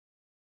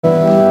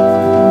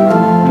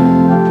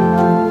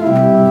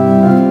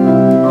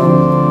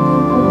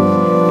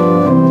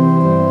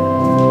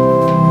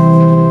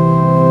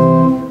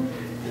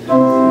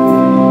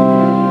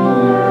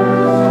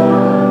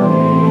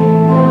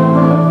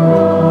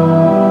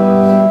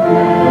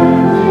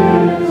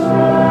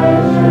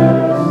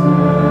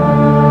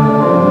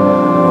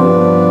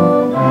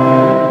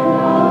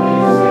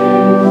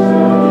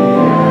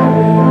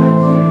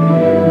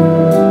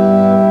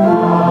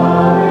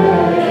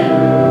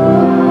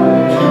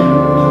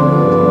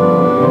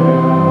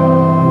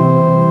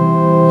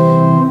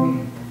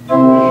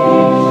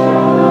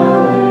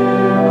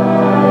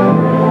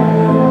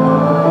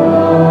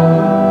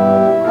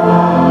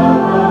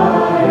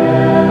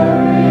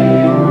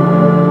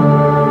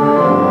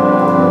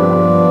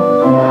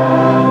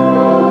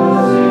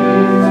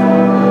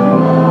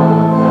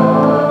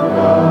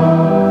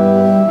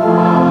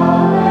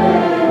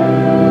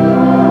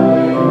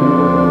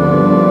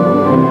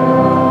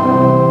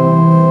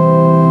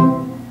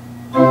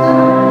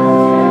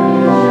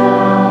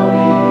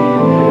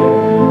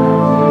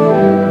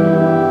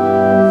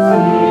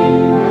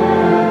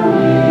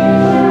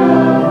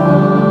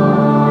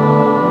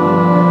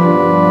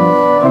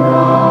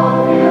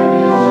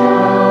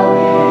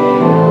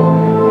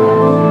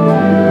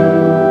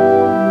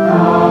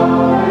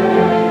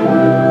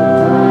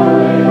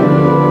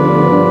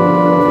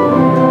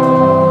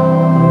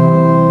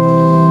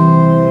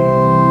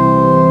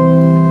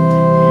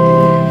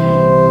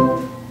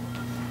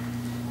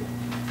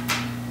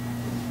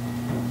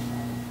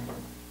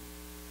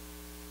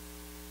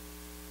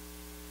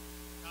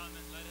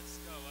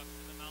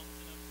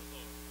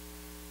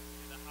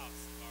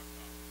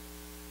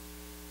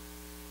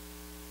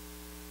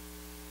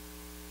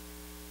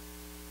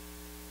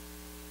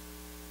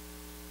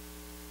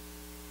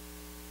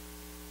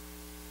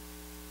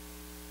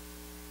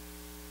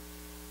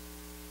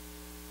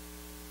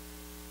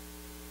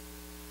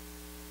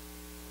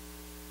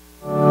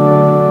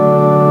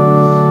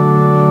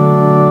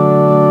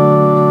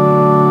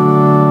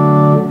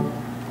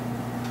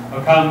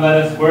Come, let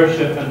us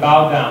worship and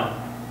bow down.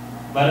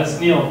 Let us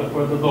kneel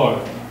before the Lord,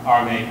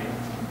 our Maker.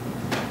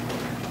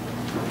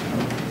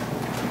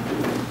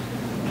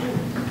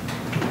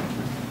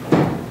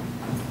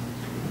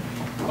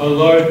 O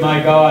Lord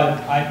my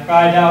God, I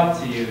cried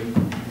out to you.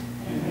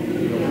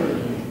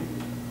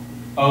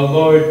 O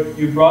Lord,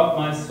 you brought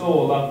my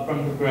soul up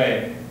from the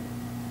grave.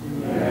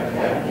 You have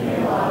kept me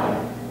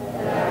alive,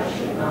 that I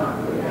should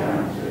not go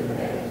down to the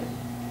pit.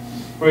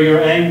 For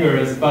your anger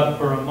is but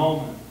for a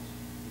moment.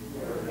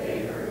 Your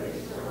favor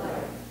is for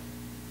life.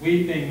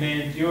 Weeping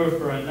may endure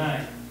for a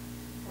night.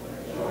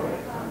 But joy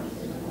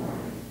comes in the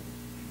morning.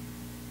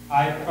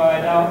 I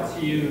cried out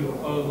to you,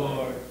 O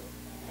Lord,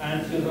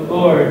 and to the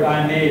Lord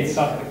I made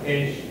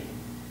supplication.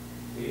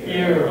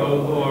 Hear, O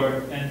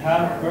Lord, and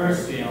have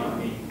mercy on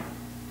me.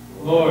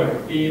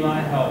 Lord, be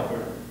my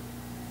helper.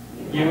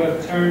 You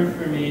have turned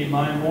for me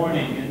my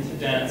mourning into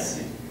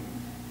dancing.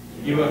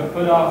 You have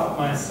put off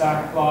my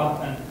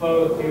sackcloth and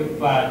clothed me with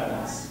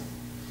gladness,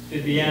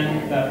 to the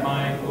end that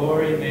my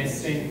glory may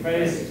sing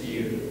praise to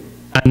you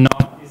and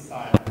not be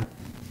silent.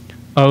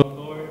 O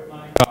Lord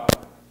my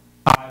God,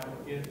 I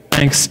will give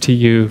thanks to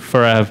you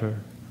forever.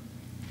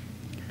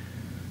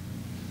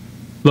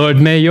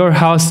 Lord, may your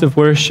house of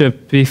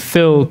worship be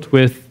filled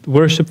with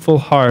worshipful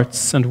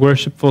hearts and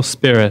worshipful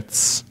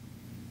spirits.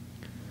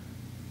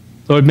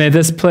 Lord, may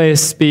this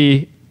place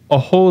be a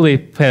holy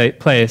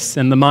place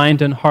in the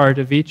mind and heart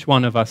of each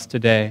one of us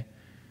today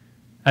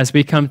as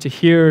we come to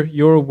hear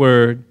your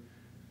word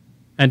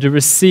and to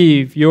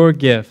receive your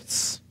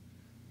gifts,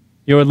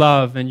 your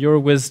love and your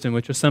wisdom,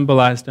 which are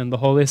symbolized in the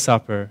Holy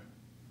Supper.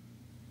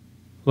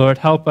 Lord,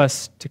 help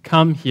us to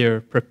come here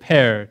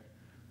prepared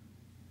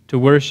to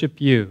worship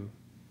you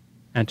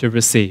and to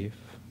receive.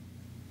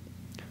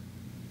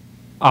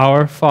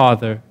 Our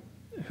Father,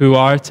 who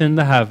art in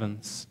the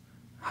heavens,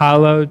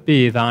 hallowed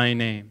be thy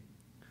name.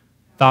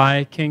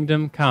 Thy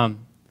kingdom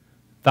come,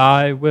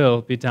 thy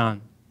will be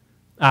done,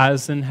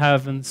 as in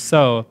heaven,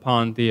 so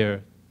upon the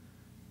earth.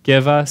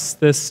 Give us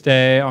this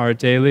day our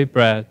daily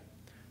bread,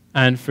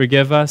 and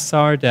forgive us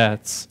our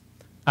debts,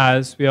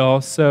 as we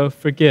also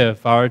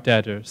forgive our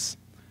debtors.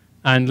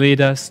 And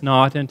lead us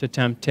not into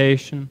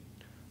temptation,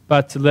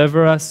 but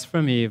deliver us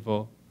from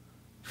evil.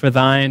 For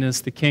thine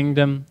is the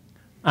kingdom,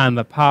 and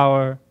the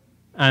power,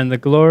 and the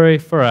glory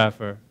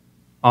forever.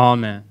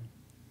 Amen.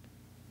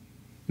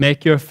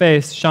 Make your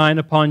face shine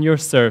upon your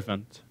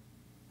servant.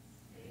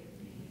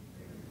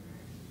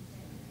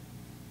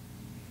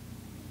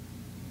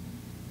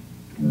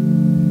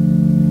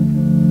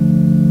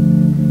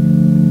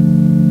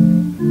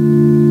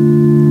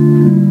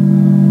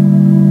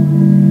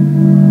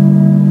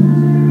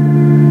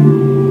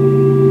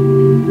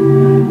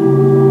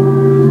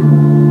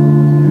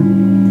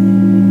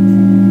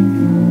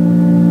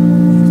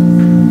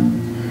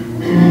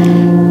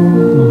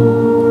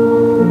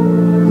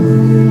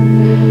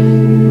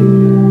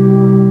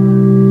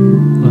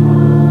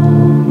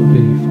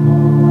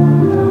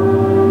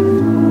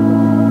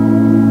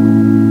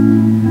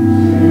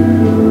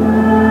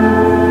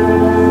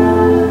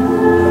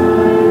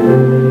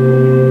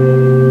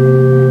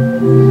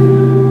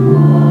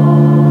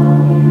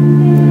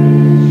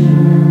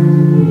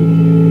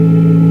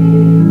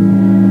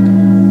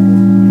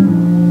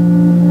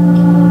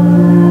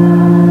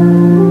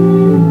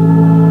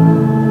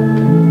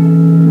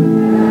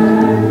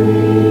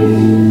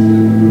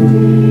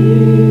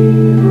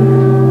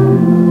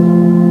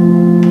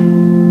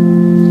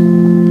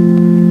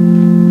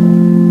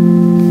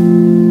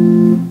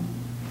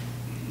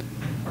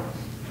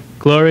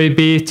 Glory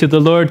be to the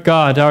Lord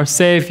God, our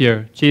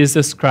Savior,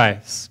 Jesus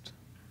Christ.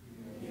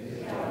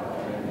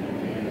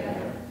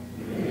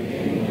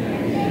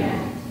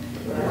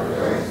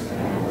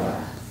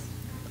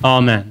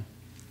 Amen.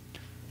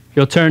 If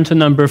you'll turn to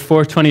number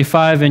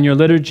 425 in your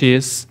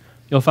liturgies,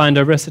 you'll find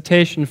a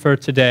recitation for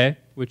today,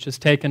 which is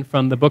taken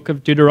from the book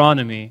of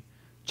Deuteronomy,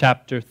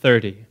 chapter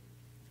 30.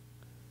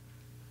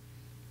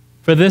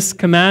 For this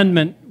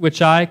commandment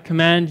which I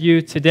command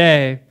you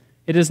today,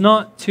 it is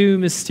not too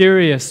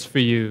mysterious for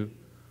you,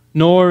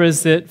 nor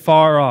is it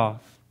far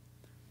off.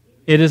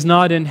 It is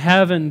not in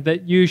heaven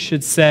that you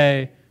should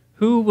say,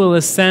 who will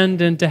ascend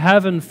into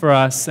heaven for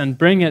us and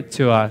bring it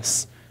to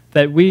us,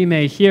 that we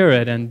may hear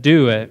it and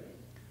do it?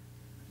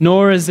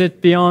 Nor is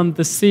it beyond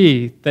the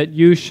sea that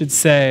you should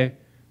say,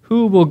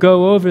 who will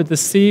go over the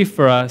sea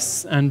for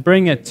us and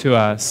bring it to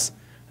us,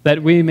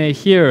 that we may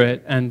hear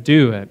it and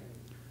do it?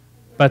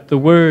 But the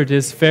word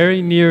is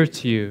very near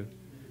to you,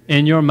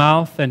 in your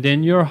mouth and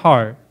in your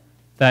heart,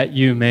 that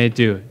you may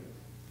do it.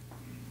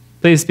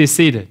 Please be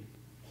seated.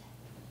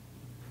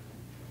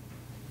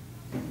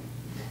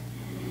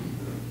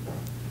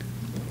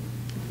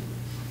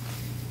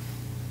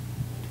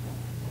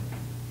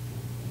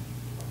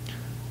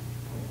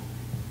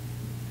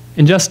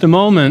 In just a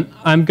moment,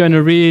 I'm going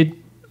to read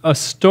a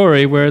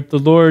story where the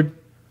Lord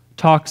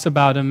talks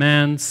about a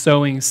man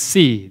sowing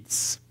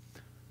seeds.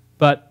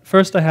 But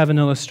first I have an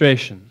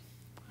illustration.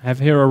 I have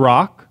here a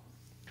rock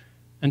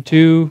and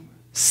two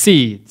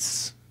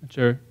seeds, which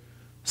are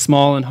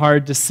small and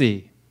hard to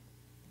see.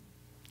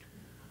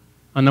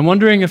 And I'm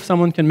wondering if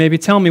someone can maybe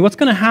tell me what's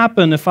going to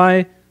happen if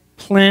I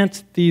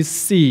plant these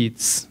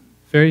seeds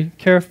very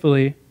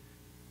carefully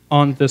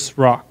on this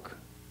rock.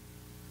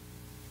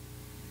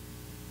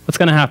 What's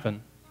going to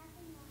happen?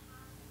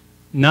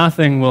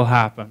 Nothing will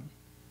happen.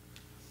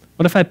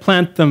 What if I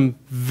plant them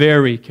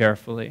very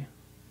carefully?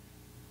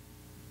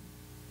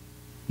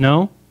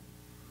 No?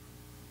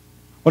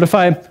 What if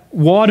I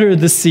water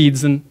the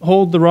seeds and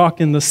hold the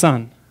rock in the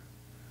sun?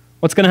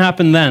 What's going to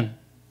happen then?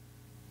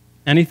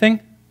 Anything?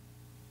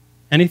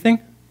 Anything?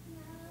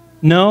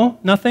 No?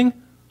 Nothing?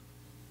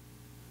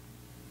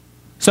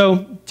 So,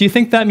 do you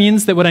think that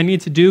means that what I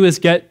need to do is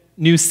get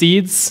new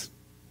seeds?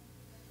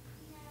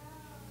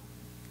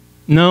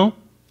 No?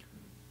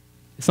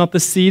 It's not the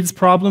seeds'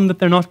 problem that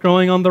they're not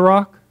growing on the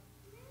rock?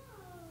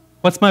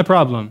 What's my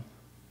problem?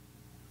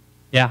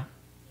 Yeah.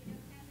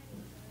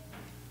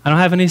 I don't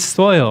have any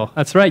soil.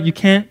 That's right, you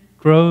can't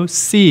grow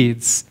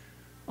seeds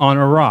on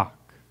a rock.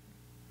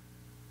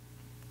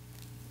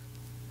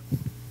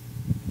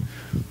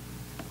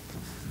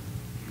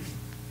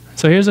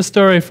 So here's a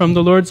story from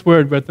the Lord's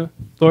Word where the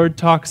Lord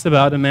talks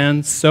about a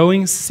man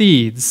sowing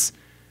seeds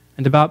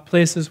and about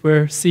places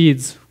where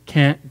seeds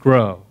can't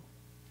grow.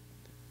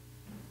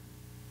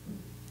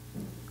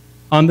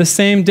 On the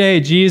same day,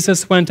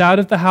 Jesus went out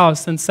of the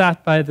house and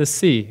sat by the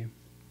sea.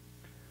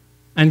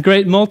 And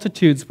great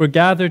multitudes were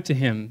gathered to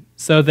him,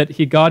 so that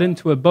he got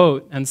into a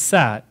boat and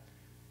sat,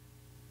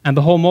 and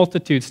the whole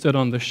multitude stood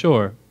on the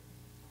shore.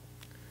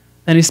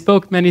 And he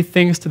spoke many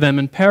things to them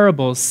in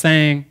parables,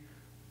 saying,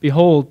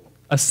 Behold,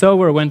 a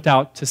sower went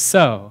out to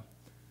sow.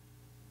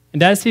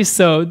 And as he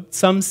sowed,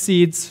 some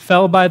seeds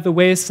fell by the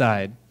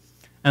wayside,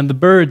 and the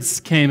birds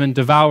came and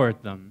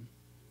devoured them.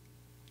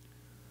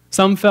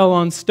 Some fell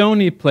on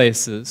stony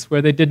places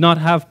where they did not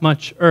have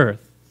much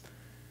earth,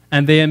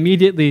 and they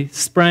immediately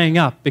sprang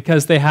up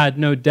because they had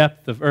no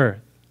depth of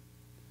earth.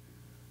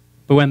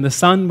 But when the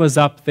sun was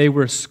up, they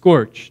were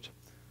scorched,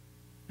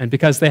 and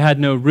because they had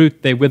no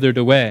root, they withered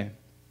away.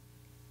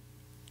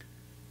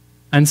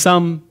 And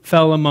some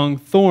fell among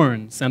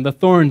thorns, and the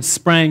thorns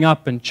sprang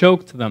up and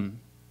choked them.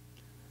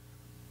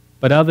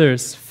 But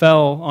others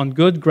fell on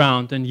good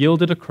ground and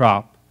yielded a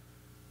crop,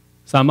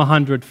 some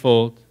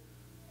 100-fold,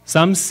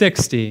 some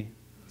 60,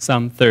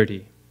 some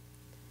 30.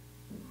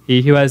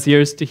 He who has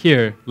ears to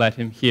hear, let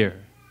him hear.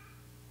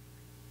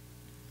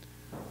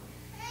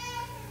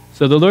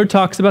 So the Lord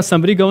talks about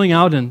somebody going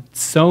out and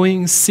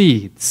sowing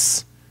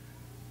seeds.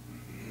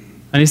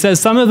 And he says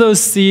some of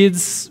those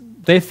seeds,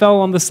 they fell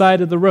on the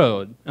side of the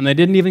road, and they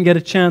didn't even get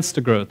a chance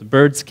to grow. The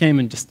birds came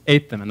and just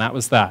ate them, and that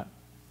was that.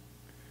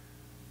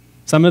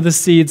 Some of the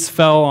seeds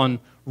fell on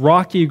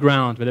rocky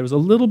ground, where there was a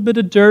little bit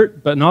of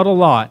dirt, but not a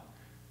lot.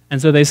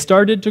 And so they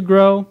started to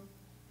grow,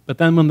 but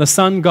then when the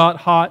sun got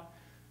hot,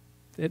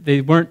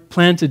 they weren't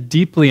planted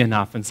deeply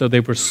enough, and so they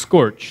were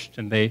scorched,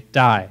 and they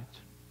died.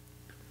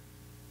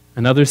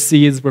 And other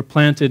seeds were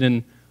planted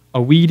in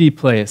a weedy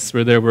place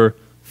where there were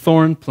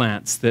thorn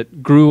plants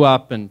that grew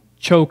up and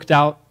choked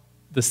out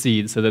the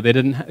seeds so that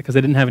because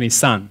they didn't have any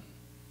sun.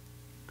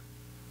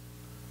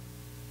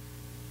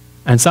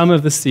 And some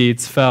of the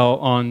seeds fell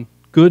on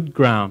good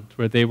ground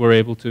where they were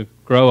able to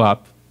grow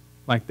up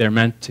like they're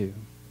meant to.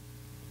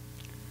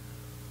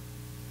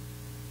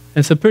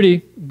 It's a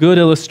pretty good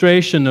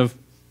illustration of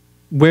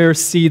where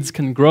seeds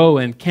can grow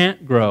and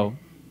can't grow.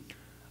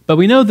 But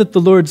we know that the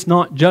Lord's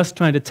not just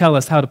trying to tell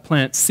us how to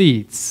plant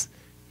seeds.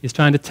 He's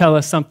trying to tell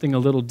us something a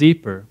little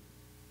deeper.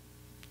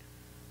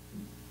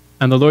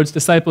 And the Lord's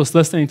disciples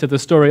listening to the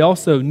story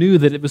also knew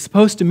that it was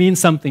supposed to mean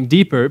something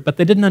deeper, but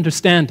they didn't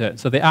understand it.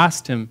 So they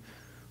asked him,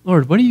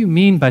 Lord, what do you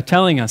mean by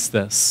telling us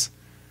this?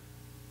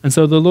 And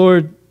so the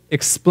Lord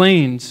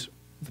explained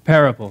the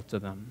parable to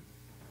them.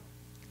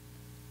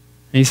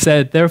 And he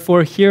said,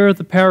 Therefore, hear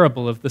the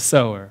parable of the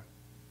sower.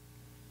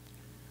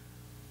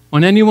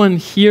 When anyone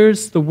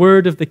hears the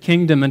word of the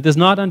kingdom and does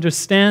not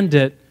understand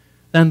it,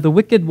 then the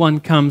wicked one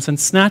comes and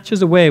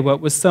snatches away what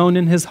was sown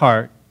in his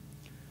heart.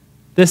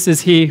 This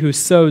is he who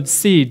sowed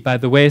seed by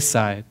the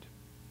wayside.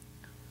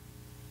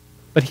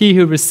 But he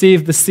who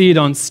received the seed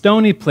on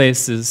stony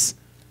places,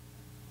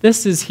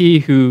 this is he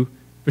who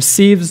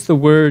receives the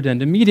word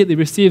and immediately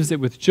receives it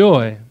with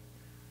joy.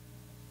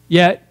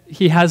 Yet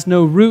he has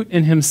no root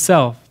in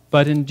himself,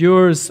 but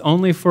endures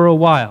only for a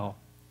while.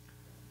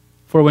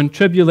 For when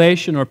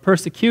tribulation or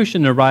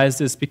persecution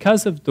arises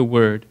because of the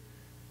word,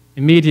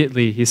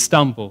 immediately he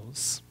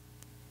stumbles.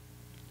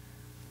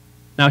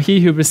 Now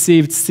he who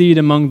received seed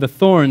among the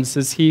thorns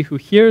is he who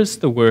hears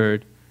the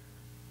word,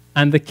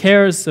 and the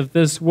cares of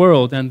this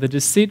world and the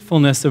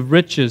deceitfulness of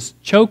riches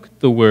choke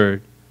the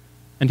word,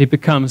 and he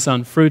becomes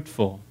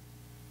unfruitful.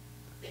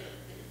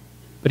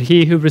 But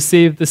he who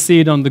received the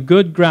seed on the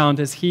good ground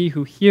is he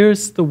who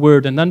hears the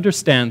word and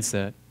understands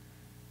it,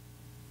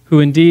 who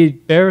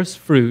indeed bears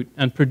fruit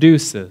and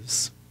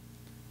produces,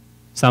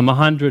 some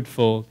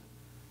 100-fold,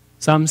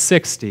 some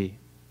 60,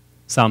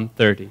 some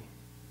 30.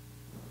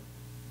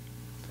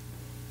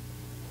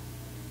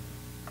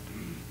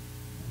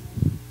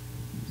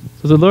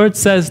 So the Lord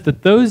says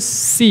that those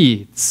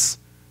seeds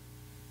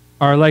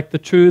are like the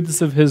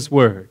truths of his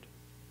word.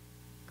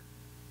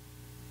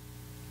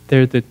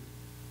 They're the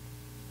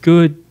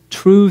good,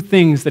 true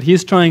things that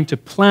he's trying to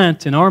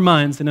plant in our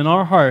minds and in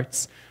our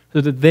hearts so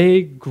that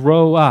they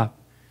grow up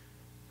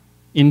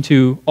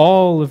into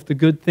all of the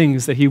good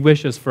things that he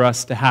wishes for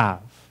us to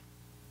have.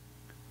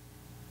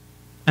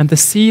 And the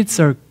seeds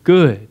are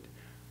good,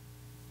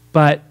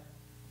 but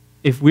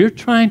if we're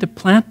trying to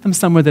plant them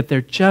somewhere that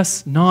they're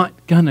just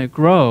not going to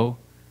grow,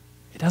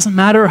 it doesn't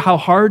matter how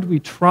hard we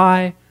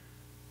try,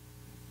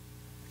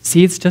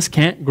 seeds just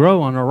can't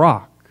grow on a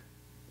rock.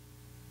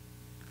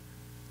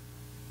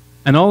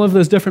 And all of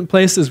those different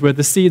places where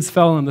the seeds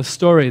fell in the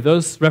story,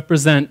 those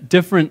represent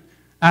different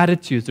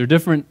attitudes or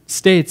different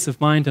states of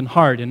mind and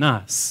heart in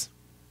us.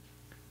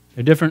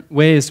 There are different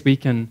ways we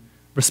can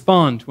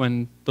respond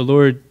when the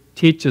Lord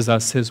teaches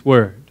us his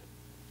word.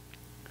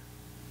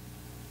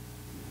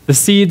 The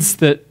seeds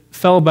that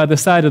fell by the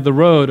side of the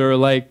road are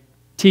like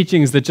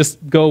teachings that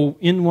just go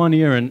in one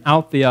ear and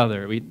out the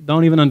other. We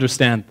don't even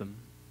understand them.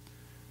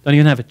 Don't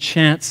even have a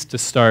chance to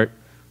start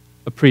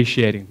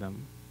appreciating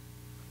them.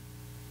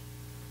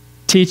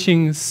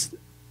 Teachings,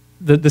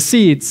 the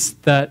seeds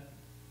that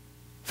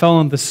fell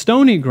on the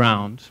stony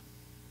ground,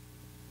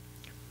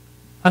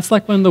 that's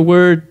like when the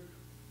word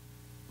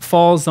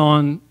falls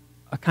on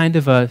a kind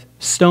of a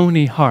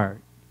stony heart.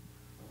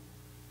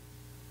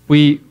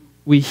 We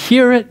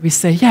hear it, we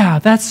say, yeah,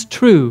 that's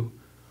true,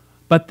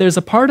 but there's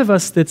a part of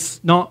us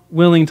that's not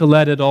willing to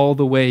let it all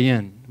the way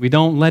in. We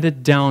don't let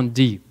it down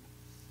deep.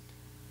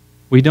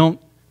 We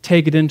don't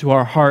take it into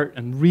our heart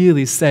and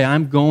really say,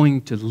 I'm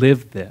going to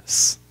live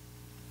this.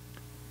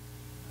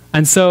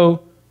 And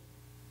so,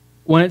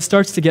 when it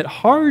starts to get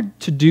hard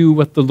to do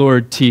what the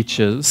Lord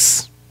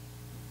teaches,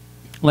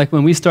 like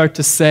when we start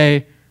to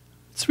say,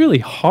 it's really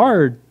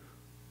hard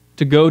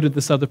to go to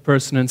this other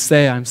person and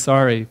say, I'm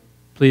sorry,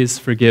 please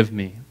forgive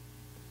me.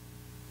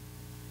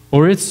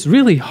 Or it's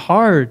really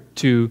hard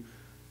to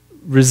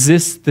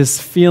resist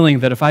this feeling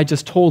that if I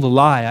just told a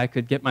lie, I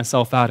could get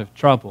myself out of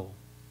trouble.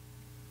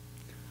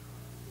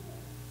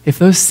 If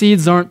those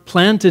seeds aren't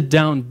planted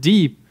down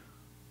deep,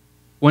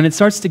 when it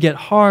starts to get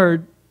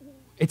hard,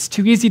 it's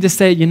too easy to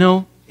say,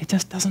 it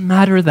just doesn't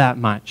matter that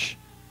much.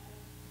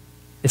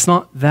 It's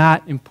not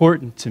that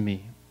important to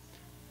me.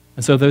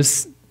 And so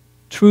those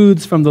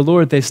truths from the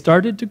Lord, they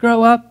started to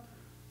grow up,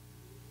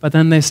 but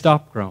then they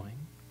stopped growing.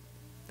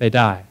 They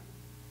die.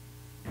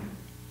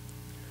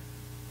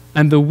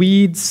 And the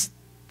weeds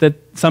that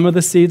some of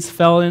the seeds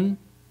fell in,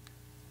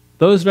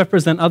 those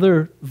represent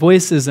other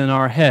voices in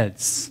our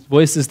heads.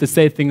 Voices that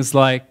say things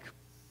like,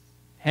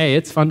 hey,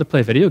 it's fun to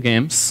play video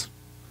games.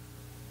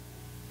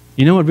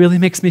 You know what really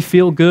makes me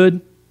feel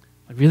good?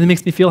 What really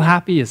makes me feel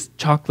happy is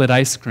chocolate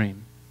ice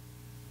cream.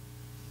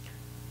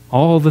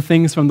 All the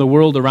things from the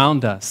world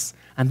around us.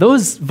 And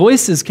those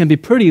voices can be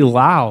pretty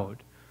loud,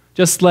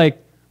 just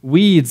like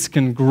weeds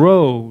can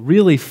grow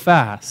really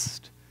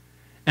fast.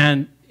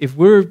 And if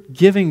we're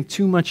giving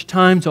too much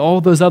time to all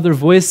those other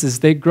voices,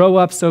 they grow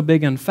up so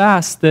big and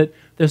fast that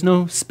there's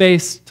no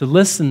space to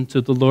listen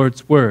to the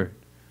Lord's word.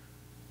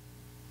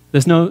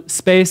 There's no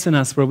space in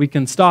us where we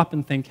can stop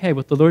and think, hey,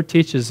 what the Lord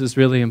teaches is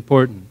really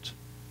important.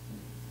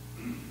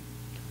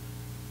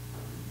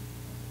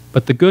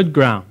 But the good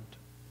ground,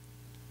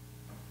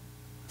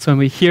 so when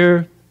we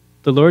hear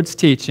the Lord's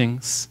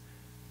teachings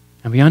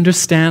and we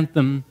understand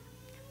them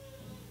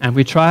and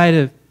we try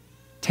to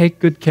take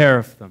good care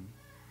of them,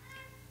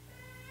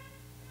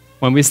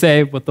 when we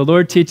say what the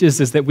Lord teaches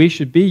is that we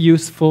should be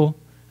useful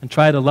and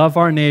try to love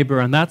our neighbor,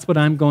 and that's what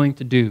I'm going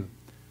to do.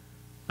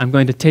 I'm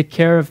going to take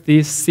care of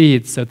these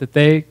seeds so that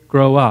they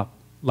grow up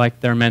like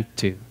they're meant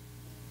to.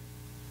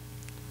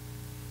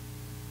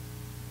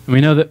 And we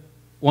know that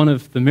one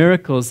of the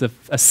miracles of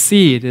a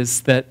seed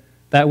is that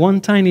that one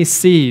tiny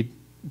seed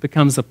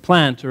becomes a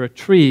plant or a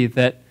tree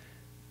that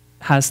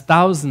has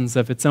thousands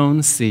of its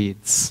own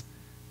seeds.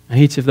 And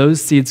each of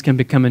those seeds can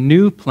become a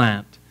new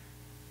plant.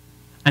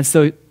 And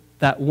so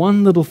that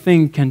one little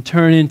thing can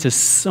turn into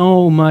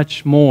so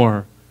much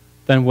more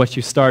than what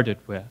you started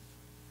with.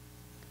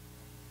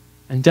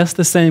 And just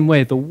the same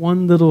way, the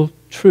one little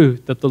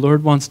truth that the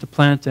Lord wants to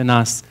plant in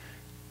us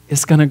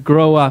is going to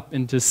grow up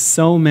into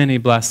so many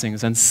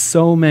blessings and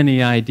so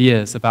many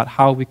ideas about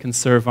how we can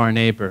serve our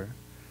neighbor.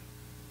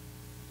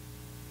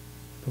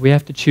 But we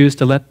have to choose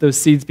to let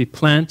those seeds be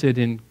planted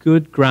in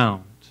good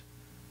ground.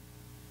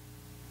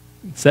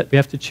 We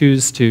have to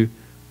choose to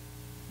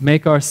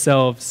make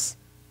ourselves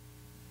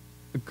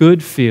a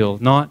good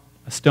field, not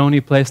a stony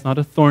place, not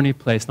a thorny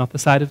place, not the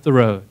side of the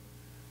road.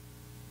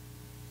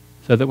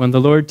 So that when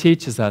the Lord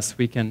teaches us,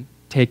 we can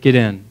take it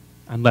in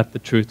and let the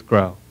truth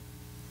grow.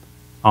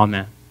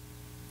 Amen.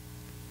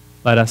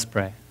 Let us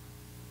pray.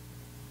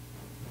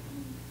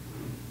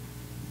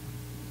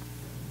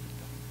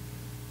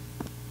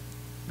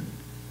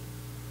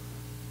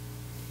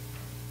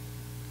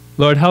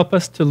 Lord, help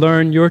us to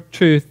learn your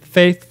truth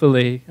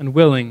faithfully and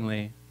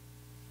willingly.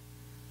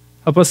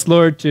 Help us,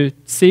 Lord, to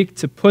seek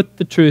to put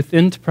the truth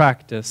into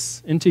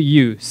practice, into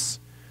use,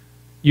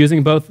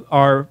 using both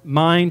our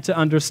mind to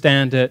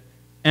understand it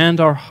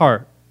and our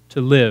heart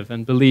to live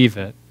and believe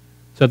it,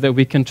 so that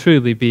we can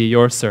truly be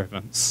your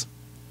servants.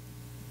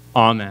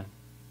 Amen.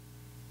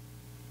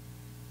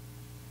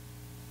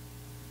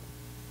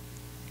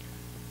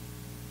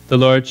 The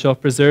Lord shall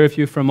preserve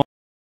you from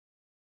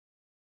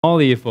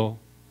all evil.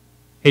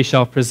 He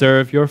shall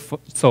preserve your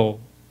soul.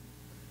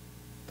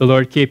 The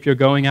Lord keep your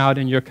going out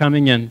and your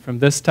coming in from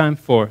this time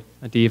forth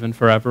and even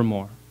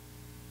forevermore.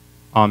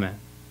 Amen.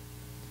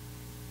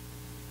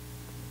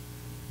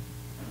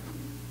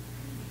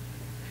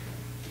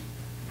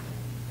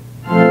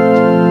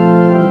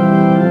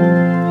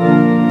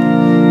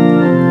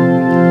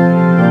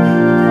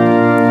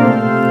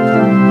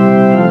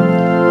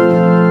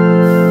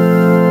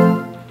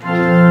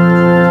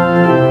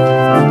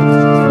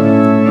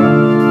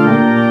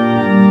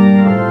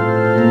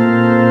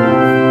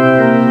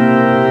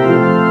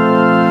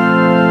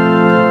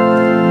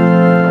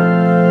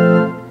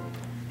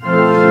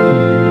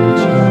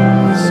 Rejoice.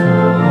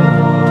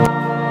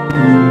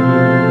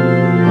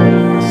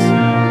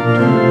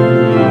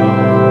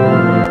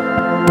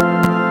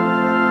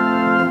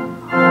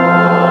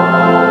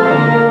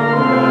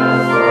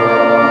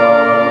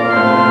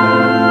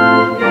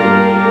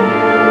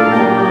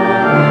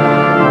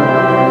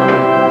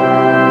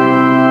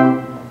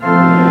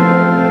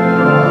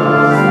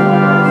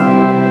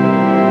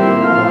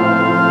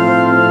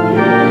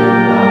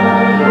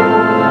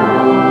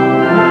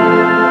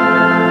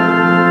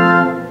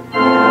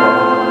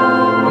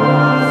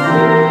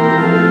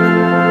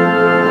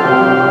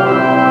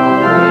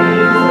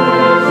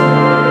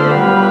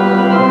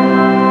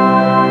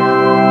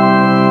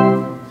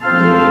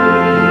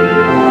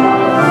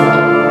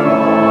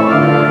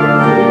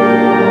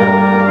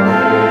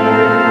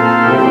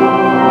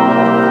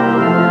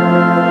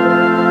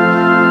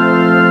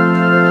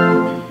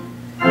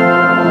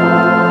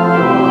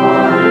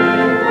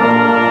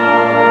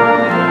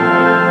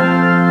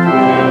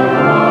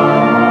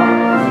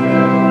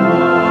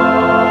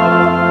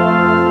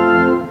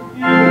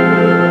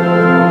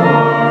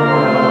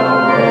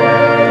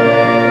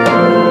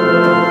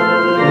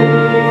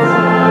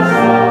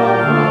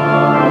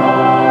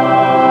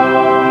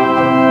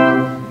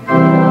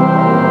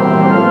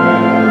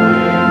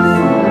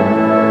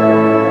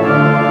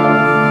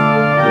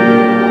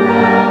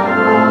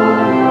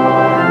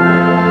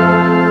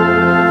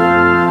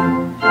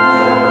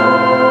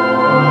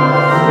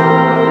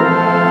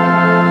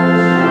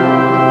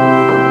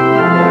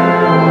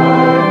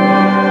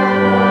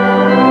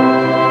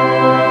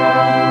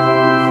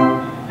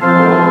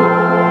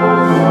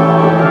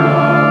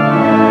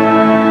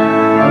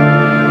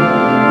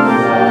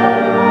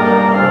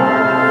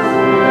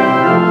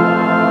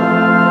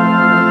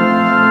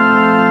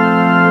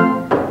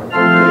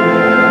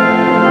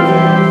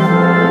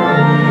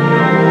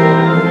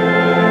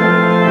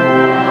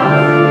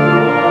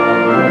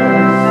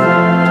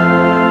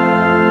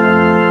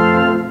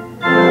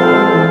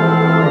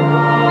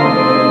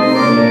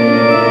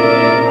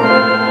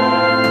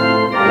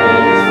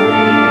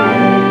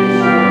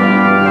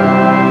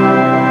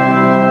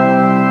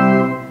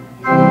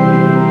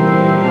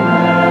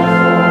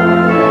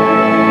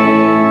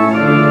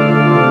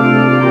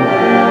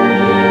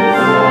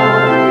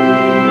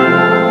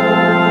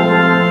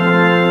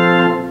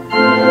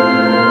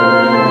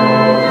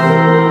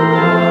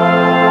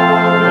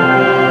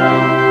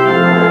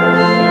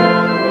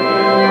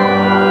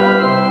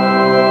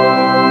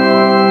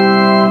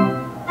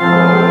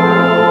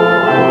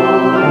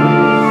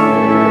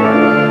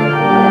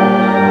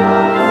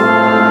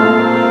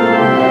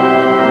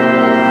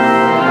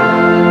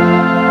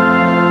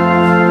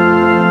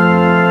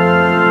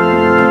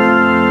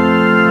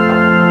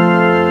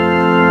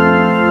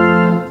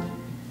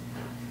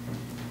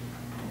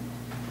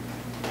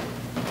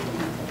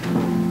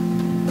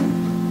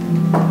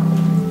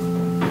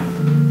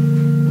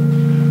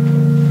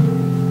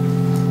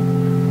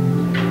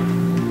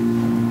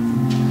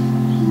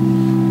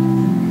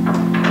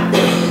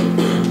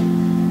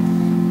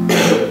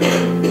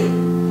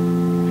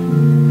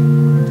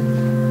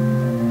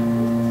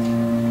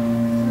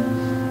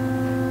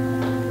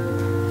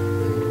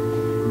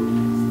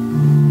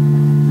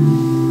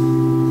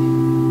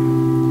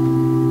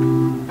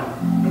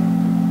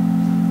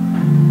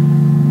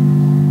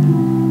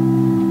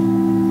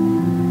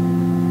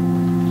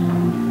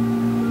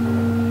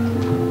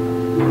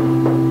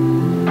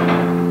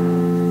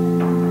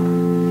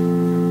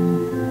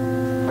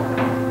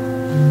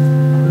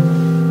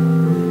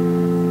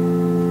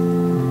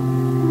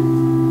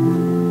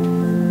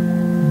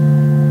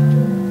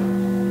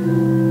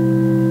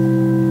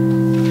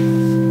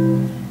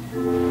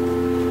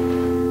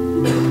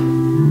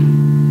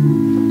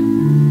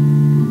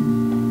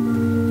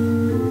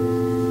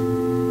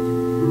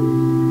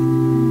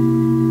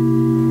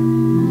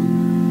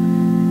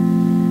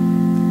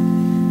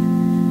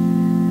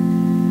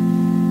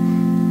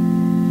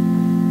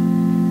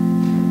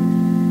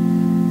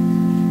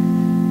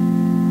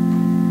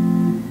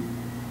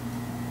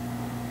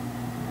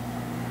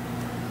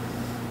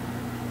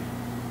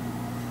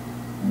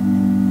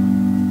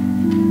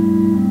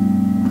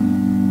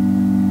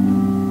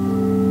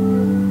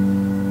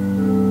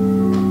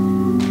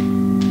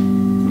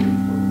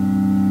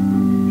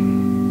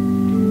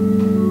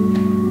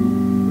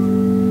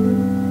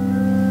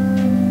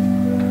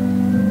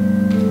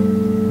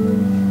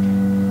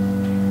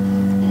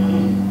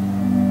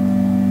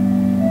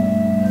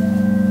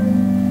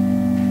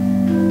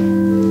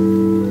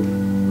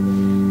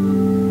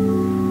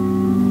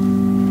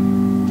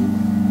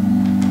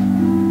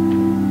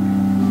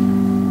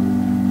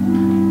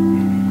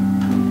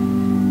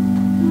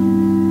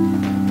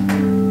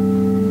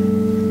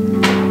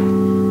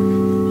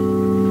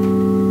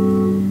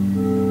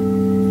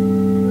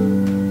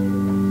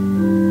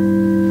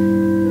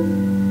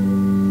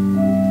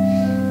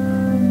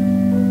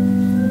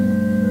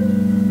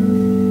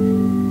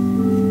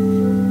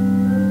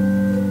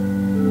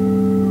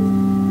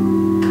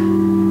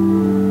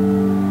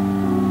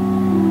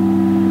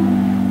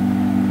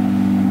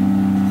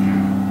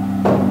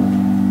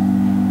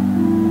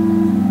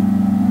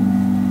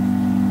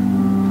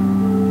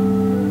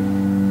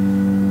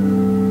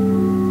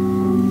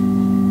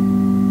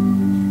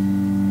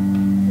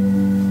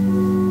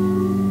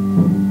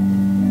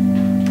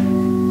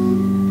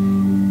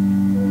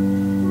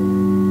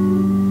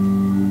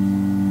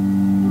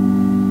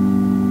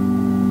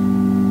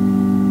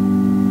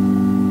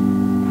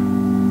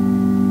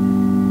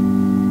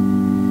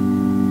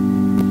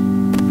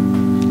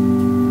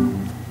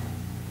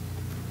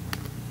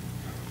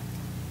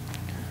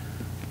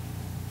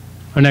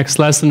 Our next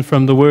lesson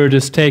from the Word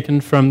is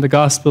taken from the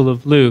Gospel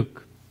of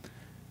Luke,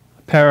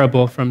 a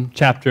parable from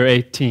chapter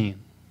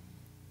 18.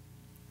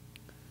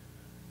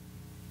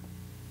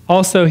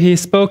 Also, he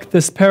spoke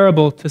this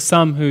parable to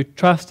some who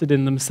trusted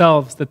in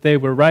themselves that they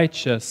were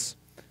righteous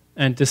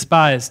and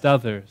despised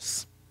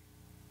others.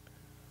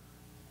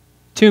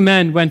 2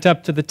 men went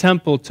up to the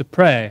temple to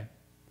pray,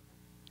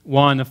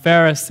 one a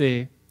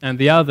Pharisee and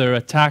the other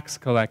a tax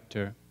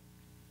collector.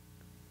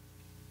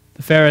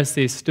 The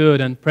Pharisee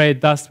stood and prayed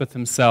thus with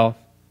himself,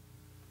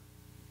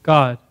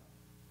 God,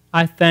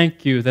 I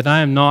thank you that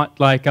I am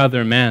not like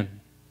other men,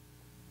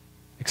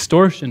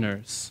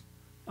 extortioners,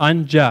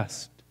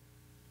 unjust,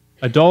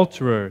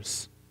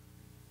 adulterers,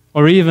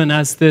 or even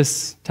as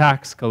this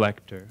tax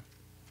collector.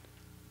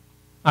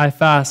 I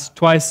fast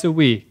twice a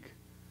week.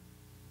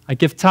 I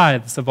give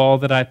tithes of all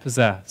that I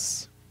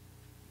possess.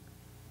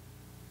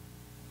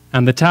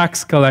 And the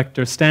tax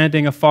collector,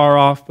 standing afar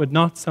off, would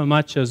not so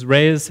much as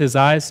raise his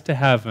eyes to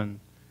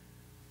heaven,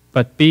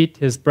 but beat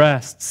his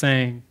breast,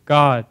 saying,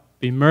 God,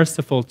 be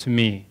merciful to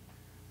me,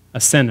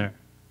 a sinner.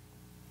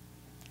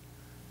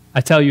 I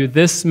tell you,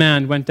 this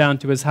man went down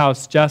to his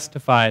house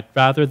justified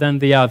rather than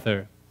the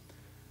other.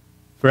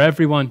 For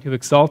everyone who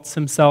exalts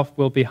himself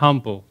will be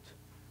humbled,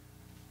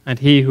 and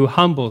he who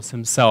humbles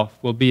himself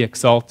will be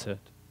exalted.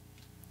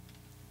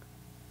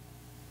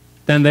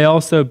 Then they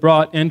also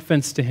brought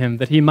infants to him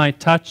that he might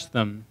touch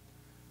them.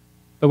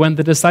 But when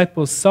the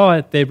disciples saw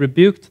it, they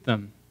rebuked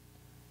them.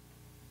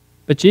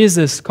 But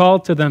Jesus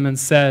called to them and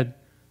said,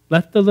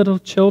 Let the little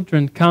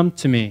children come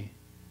to me,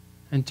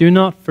 and do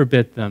not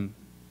forbid them,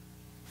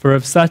 for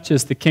of such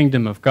is the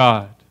kingdom of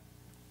God.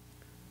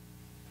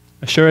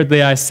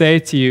 Assuredly, I say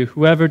to you,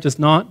 whoever does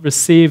not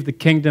receive the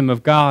kingdom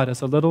of God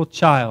as a little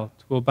child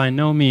will by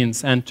no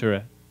means enter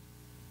it.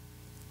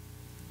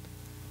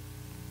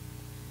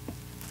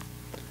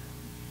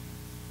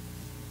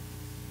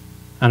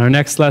 And our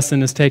next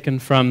lesson is taken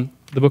from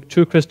the book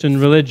True Christian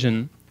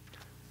Religion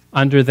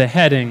under the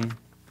heading,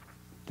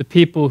 The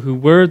people who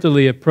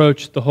worthily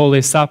approach the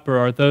Holy Supper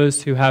are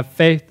those who have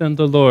faith in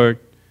the Lord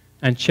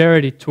and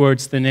charity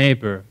towards the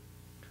neighbor,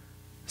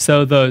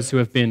 so those who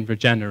have been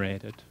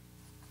regenerated.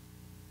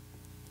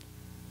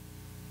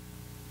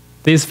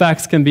 These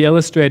facts can be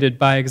illustrated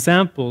by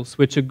examples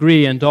which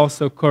agree and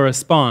also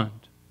correspond,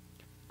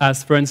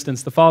 as for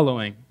instance the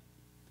following.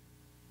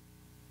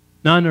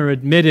 None are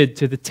admitted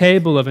to the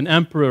table of an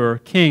emperor or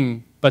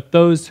king, but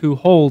those who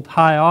hold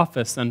high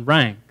office and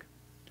rank.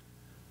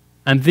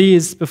 And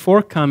these,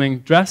 before coming,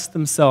 dress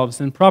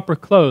themselves in proper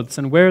clothes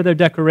and wear their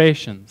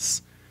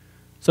decorations,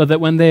 so that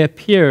when they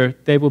appear,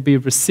 they will be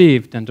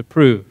received and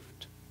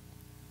approved.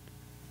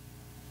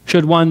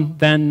 Should one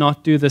then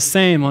not do the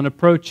same on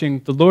approaching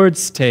the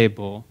Lord's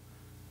table?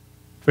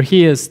 For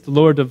he is the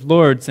Lord of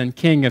lords and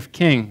King of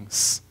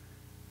kings,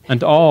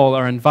 and all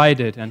are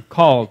invited and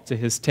called to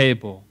his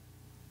table.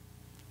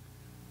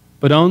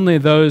 But only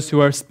those who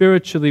are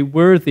spiritually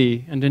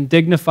worthy and in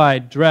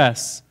dignified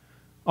dress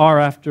are,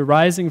 after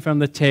rising from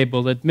the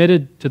table,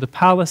 admitted to the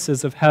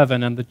palaces of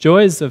heaven and the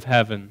joys of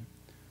heaven,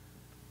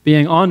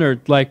 being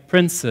honored like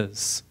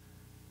princes,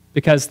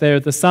 because they are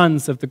the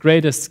sons of the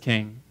greatest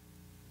king,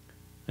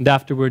 and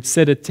afterwards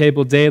sit at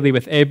table daily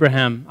with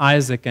Abraham,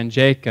 Isaac, and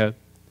Jacob.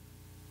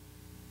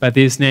 By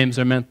these names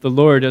are meant the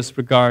Lord as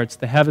regards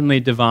the heavenly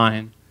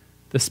divine,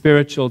 the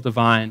spiritual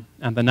divine,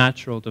 and the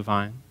natural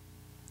divine.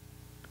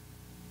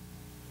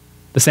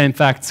 The same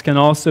facts can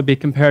also be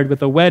compared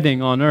with a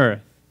wedding on earth,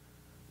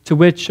 to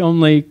which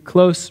only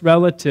close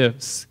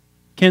relatives,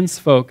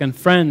 kinsfolk, and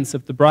friends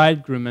of the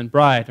bridegroom and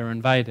bride are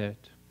invited.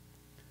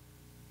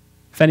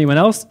 If anyone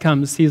else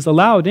comes, he's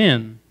allowed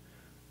in,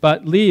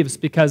 but leaves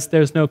because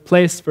there's no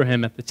place for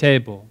him at the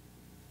table.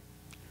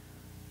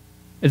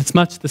 It's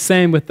much the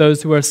same with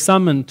those who are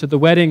summoned to the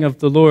wedding of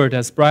the Lord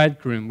as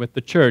bridegroom, with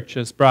the church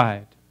as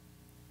bride.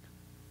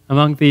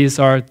 Among these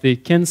are the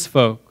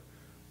kinsfolk,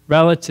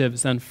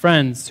 relatives, and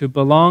friends who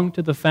belong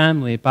to the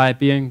family by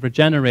being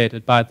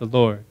regenerated by the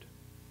Lord.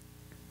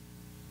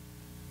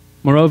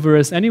 Moreover,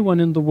 is anyone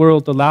in the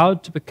world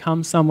allowed to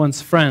become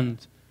someone's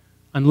friend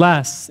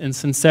unless, in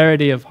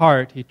sincerity of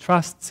heart, he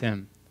trusts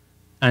him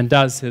and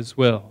does his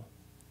will?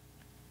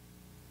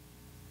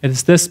 It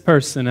is this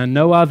person and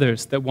no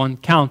others that one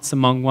counts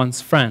among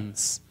one's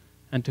friends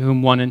and to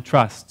whom one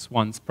entrusts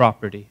one's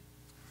property.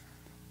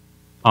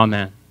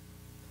 Amen.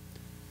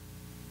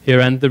 Here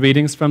end the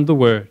readings from the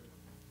Word.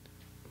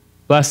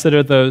 Blessed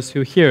are those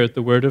who hear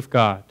the word of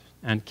God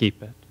and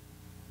keep it.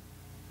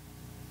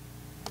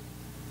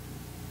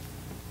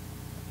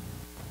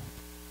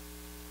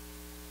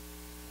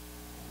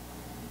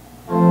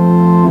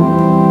 Amen.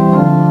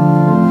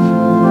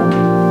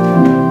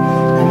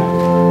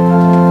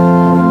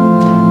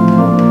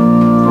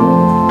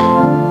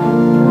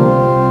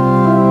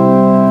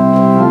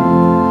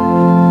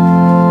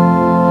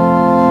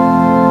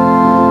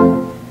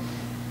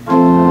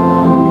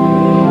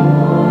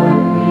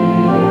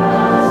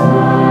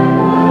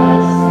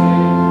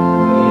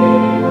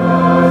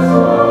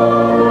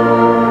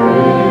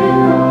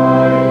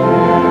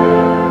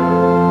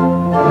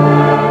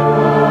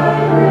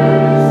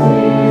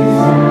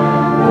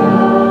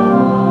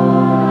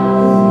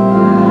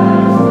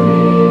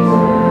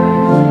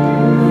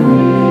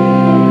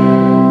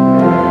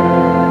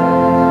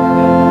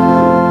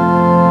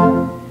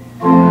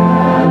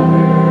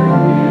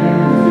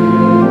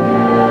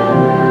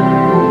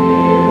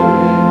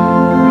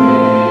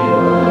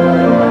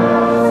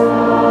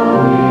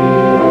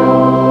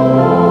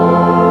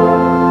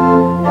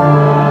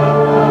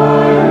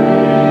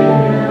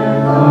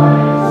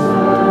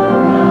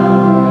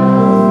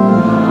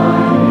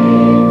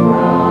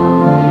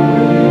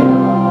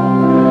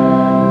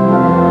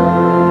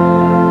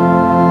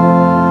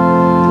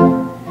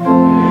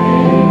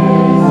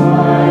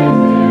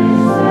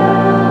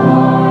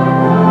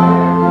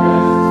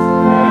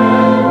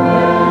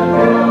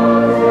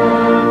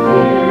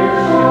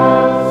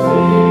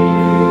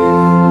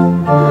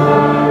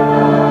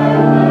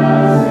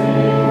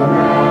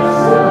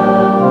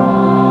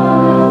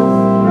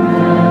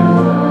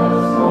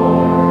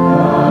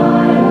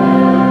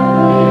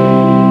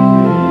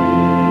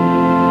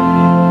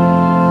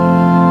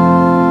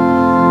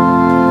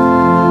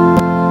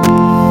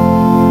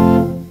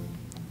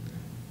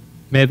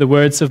 May the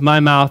words of my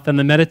mouth and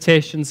the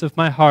meditations of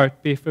my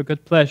heart be for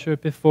good pleasure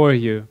before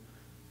you,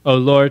 O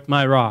Lord,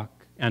 my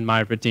rock and my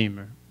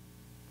Redeemer.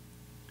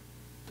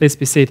 Please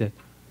be seated.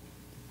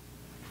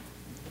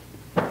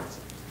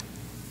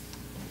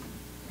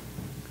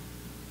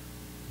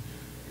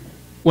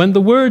 When the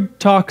Word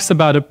talks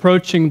about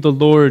approaching the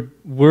Lord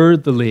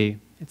worthily,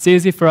 it's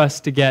easy for us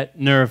to get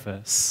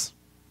nervous.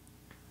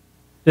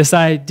 This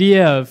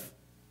idea of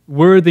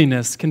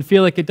worthiness can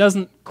feel like it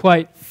doesn't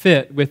quite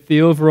fit with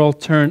the overall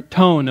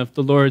tone of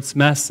the Lord's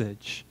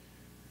message.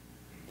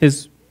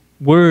 His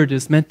Word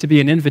is meant to be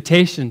an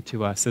invitation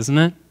to us, isn't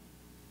it?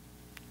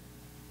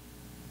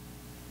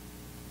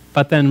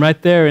 But then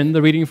right there in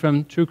the reading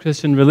from True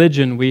Christian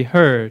Religion, we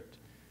heard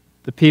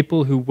the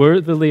people who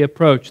worthily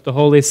approach the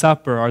Holy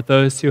Supper are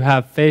those who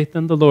have faith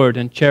in the Lord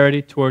and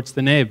charity towards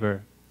the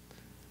neighbor,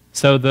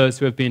 so those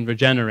who have been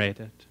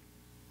regenerated.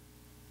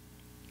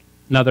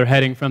 Another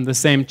heading from the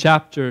same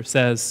chapter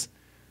says,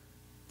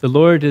 the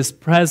Lord is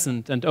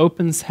present and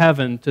opens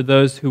heaven to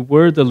those who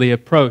worthily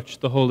approach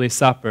the Holy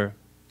Supper.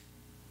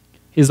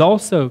 He is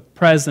also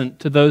present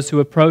to those who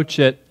approach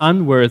it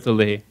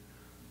unworthily,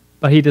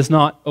 but he does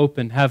not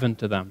open heaven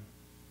to them.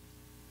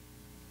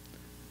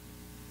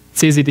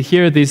 It's easy to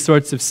hear these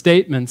sorts of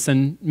statements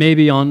and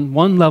maybe on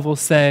one level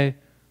say,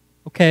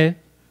 okay,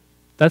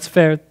 that's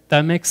fair,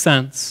 that makes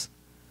sense.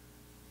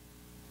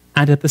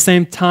 And at the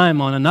same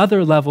time, on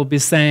another level, be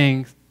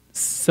saying,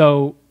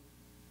 so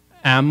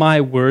am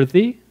I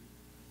worthy?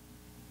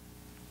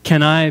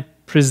 Can I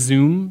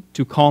presume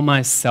to call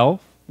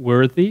myself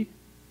worthy?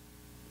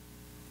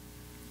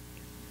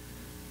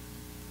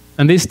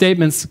 And these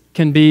statements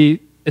can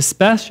be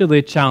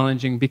especially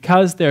challenging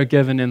because they're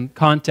given in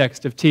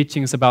context of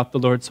teachings about the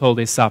Lord's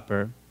Holy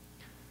Supper.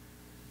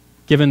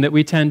 Given that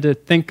we tend to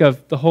think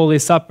of the Holy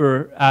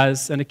Supper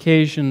as an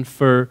occasion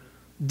for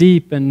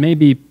deep and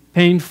maybe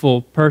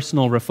painful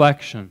personal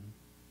reflection.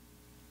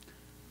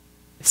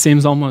 It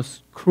seems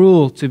almost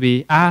cruel to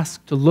be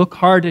asked to look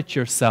hard at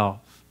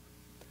yourself,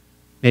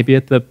 maybe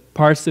at the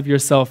parts of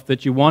yourself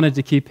that you wanted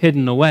to keep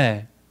hidden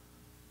away,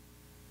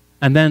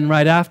 and then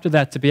right after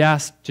that to be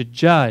asked to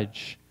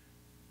judge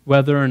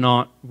whether or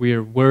not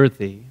we're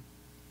worthy.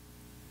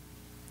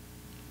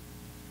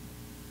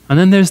 And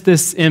then there's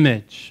this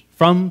image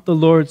from the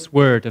Lord's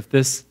Word of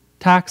this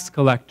tax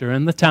collector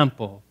in the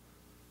temple,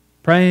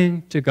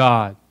 praying to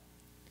God,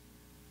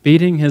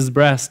 beating his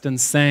breast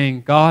and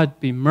saying, God,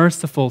 be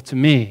merciful to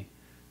me,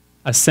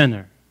 a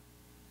sinner.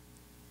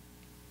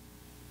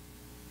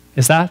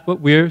 Is that what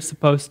we're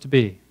supposed to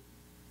be?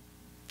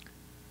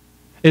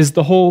 Is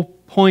the whole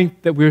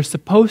point that we're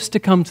supposed to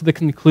come to the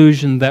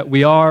conclusion that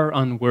we are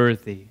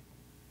unworthy?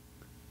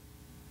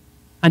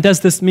 And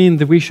does this mean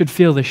that we should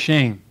feel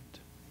ashamed?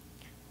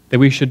 That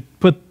we should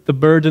put the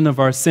burden of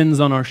our sins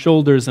on our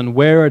shoulders and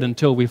wear it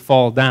until we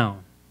fall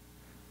down?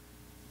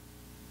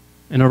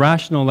 In a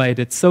rational light,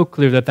 it's so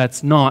clear that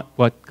that's not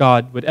what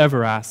God would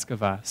ever ask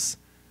of us.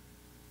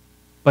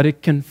 But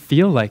it can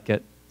feel like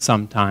it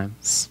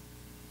sometimes.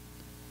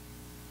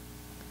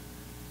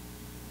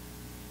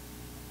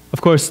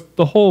 Of course,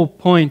 the whole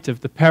point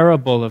of the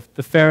parable of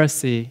the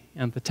Pharisee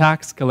and the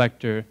tax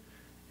collector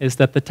is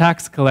that the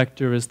tax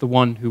collector is the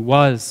one who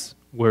was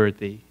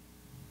worthy.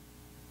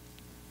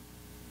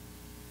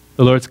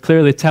 The Lord's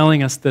clearly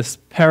telling us this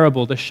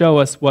parable to show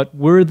us what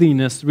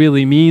worthiness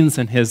really means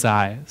in His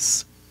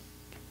eyes.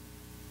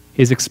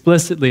 He's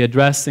explicitly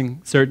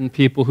addressing certain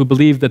people who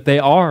believe that they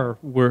are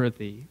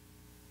worthy.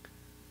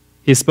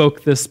 He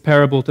spoke this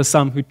parable to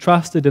some who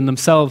trusted in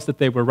themselves that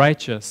they were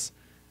righteous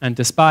and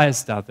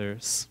despised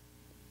others.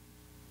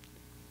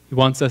 He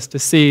wants us to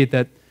see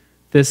that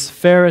this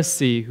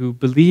Pharisee who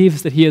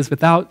believes that he is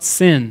without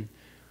sin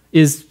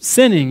is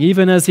sinning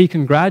even as he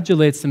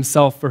congratulates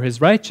himself for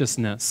his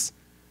righteousness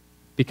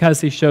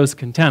because he shows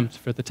contempt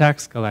for the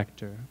tax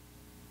collector.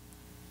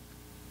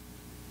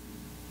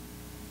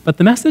 But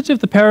the message of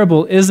the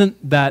parable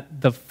isn't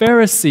that the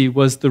Pharisee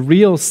was the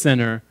real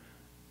sinner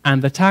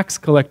and the tax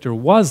collector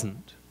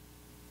wasn't.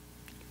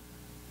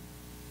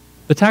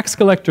 The tax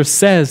collector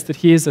says that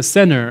he is a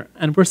sinner,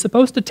 and we're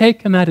supposed to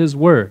take him at his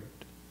word.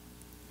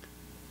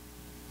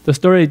 The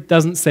story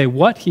doesn't say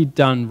what he'd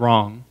done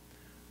wrong,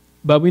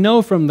 but we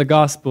know from the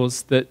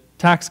Gospels that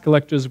tax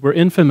collectors were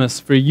infamous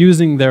for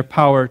using their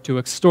power to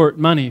extort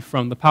money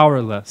from the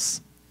powerless,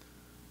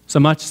 so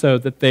much so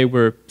that they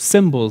were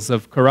symbols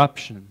of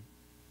corruption.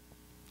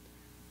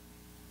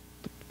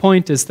 The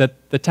point is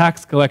that the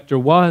tax collector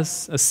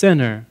was a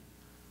sinner,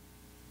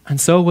 and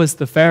so was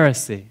the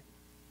Pharisee.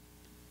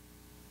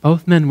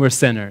 Both men were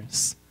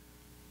sinners.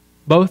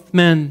 Both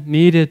men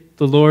needed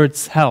the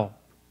Lord's help,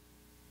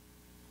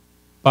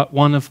 but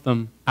one of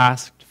them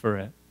asked for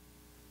it.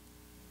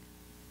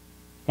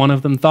 One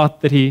of them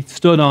thought that he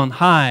stood on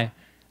high,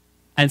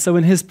 and so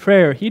in his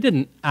prayer, he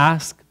didn't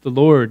ask the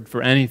Lord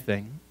for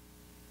anything.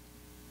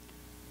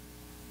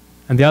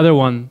 And the other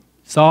one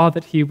saw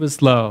that he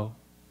was low,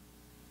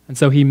 and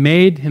so he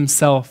made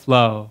himself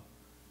low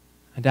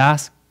and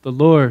asked the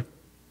Lord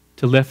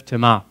to lift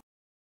him up.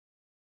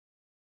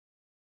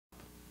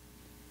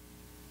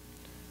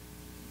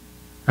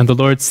 And the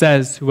Lord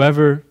says,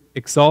 whoever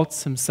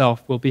exalts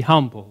himself will be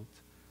humbled,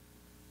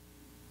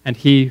 and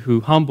he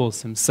who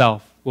humbles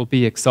himself will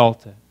be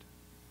exalted.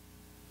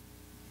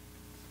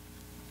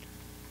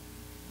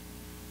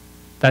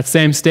 That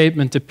same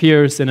statement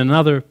appears in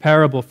another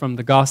parable from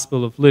the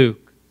Gospel of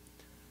Luke,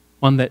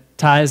 one that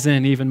ties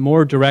in even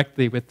more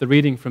directly with the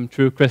reading from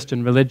True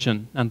Christian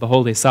Religion and the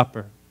Holy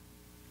Supper.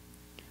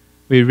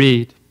 We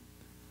read,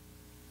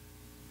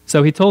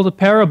 "So he told a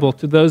parable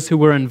to those who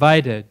were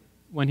invited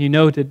when he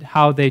noted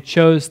how they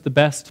chose the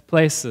best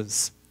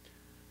places,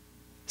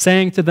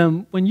 saying to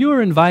them, 'When you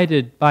are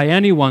invited by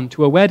anyone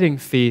to a wedding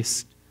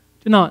feast,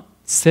 do not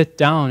sit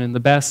down in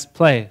the best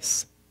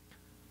place,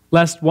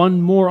 lest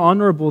one more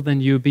honorable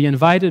than you be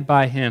invited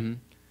by him,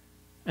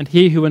 and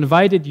he who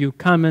invited you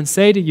come and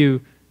say to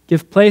you,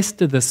 "Give place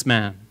to this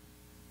man,"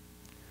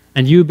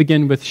 and you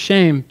begin with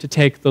shame to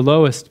take the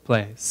lowest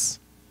place.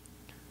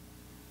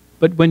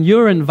 But when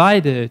you're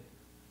invited,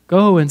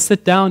 go and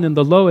sit down in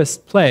the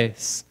lowest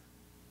place,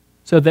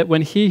 so that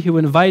when he who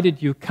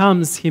invited you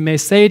comes, he may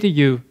say to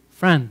you,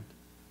 "Friend,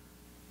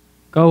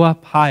 go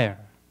up higher."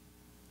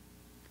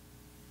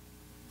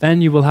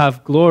 Then you will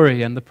have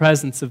glory in the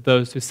presence of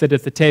those who sit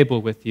at the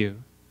table with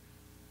you.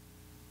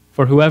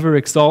 For whoever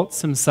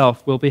exalts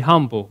himself will be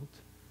humbled,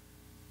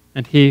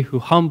 and he who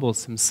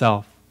humbles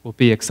himself will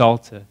be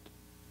exalted.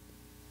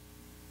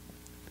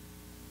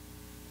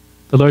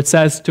 The Lord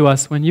says to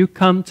us, when you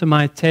come to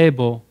my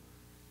table,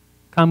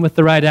 come with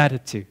the right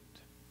attitude.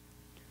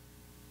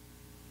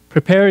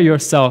 Prepare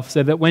yourself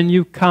so that when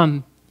you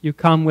come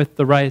with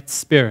the right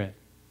spirit.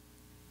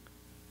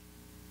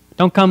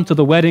 Don't come to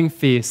the wedding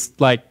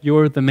feast like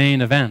you're the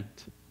main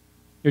event.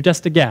 You're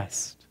just a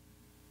guest.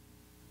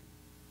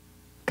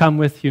 Come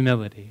with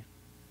humility.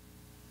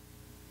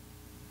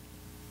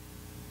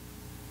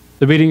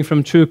 The reading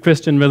from True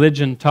Christian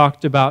Religion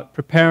talked about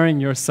preparing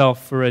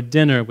yourself for a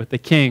dinner with a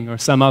king or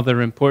some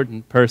other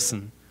important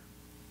person.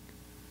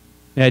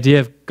 The idea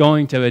of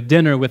going to a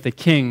dinner with a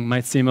king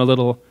might seem a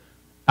little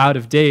out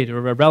of date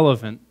or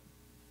irrelevant,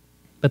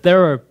 but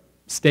there are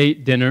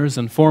state dinners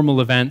and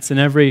formal events in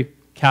every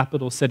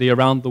capital city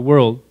around the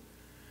world,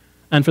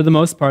 and for the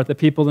most part, the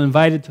people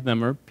invited to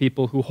them are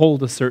people who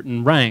hold a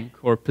certain rank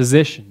or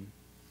position.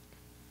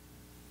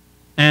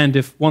 And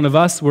if one of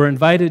us were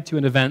invited to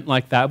an event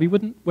like that, we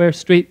wouldn't wear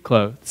street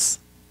clothes.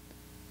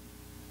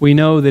 We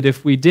know that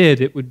if we did,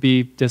 it would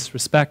be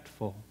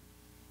disrespectful.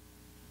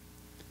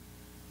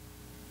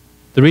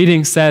 The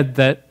reading said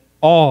that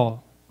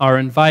all are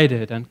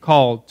invited and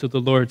called to the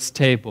Lord's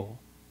table.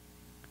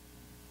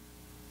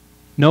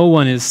 No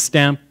one is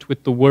stamped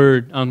with the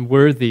word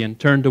unworthy and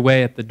turned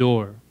away at the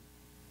door.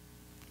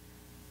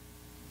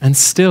 And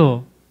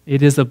still,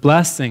 it is a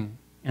blessing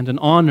and an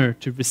honor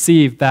to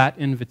receive that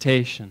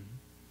invitation.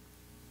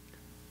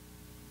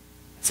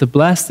 It's a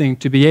blessing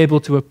to be able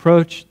to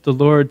approach the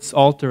Lord's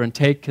altar and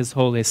take his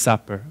Holy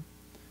Supper.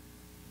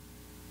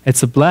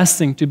 It's a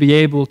blessing to be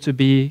able to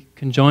be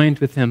conjoined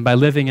with him by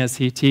living as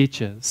he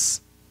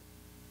teaches.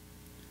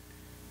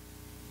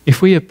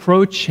 If we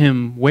approach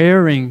him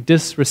wearing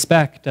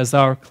disrespect as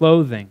our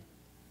clothing,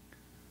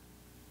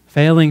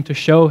 failing to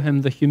show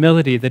him the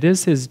humility that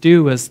is his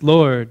due as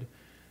Lord,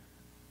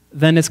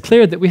 then it's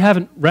clear that we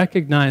haven't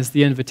recognized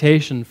the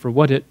invitation for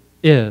what it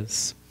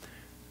is.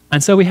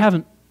 And so we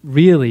haven't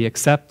really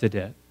accepted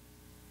it.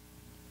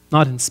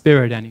 Not in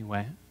spirit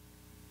anyway.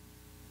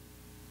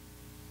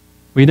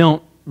 We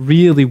don't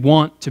really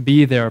want to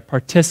be there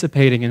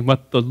participating in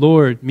what the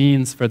Lord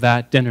means for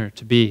that dinner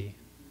to be.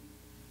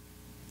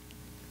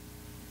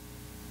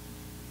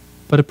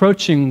 But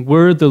approaching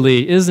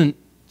worthily isn't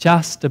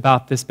just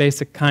about this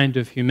basic kind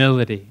of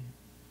humility.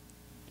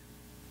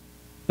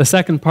 The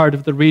second part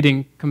of the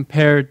reading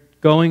compared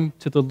going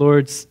to the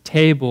Lord's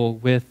table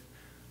with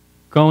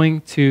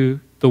going to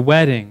the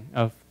wedding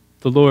of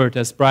the Lord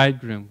as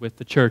bridegroom with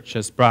the church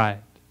as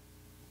bride.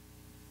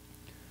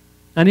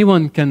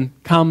 Anyone can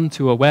come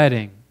to a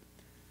wedding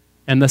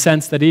in the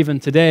sense that even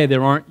today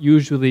there aren't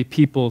usually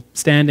people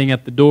standing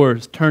at the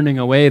doors turning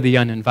away the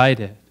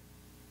uninvited.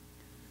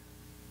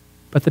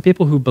 But the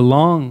people who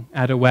belong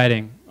at a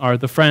wedding are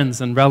the friends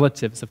and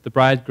relatives of the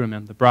bridegroom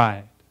and the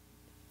bride.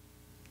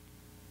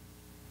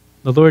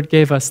 The Lord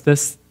gave us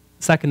this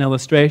second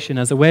illustration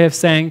as a way of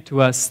saying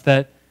to us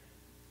that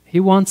he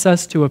wants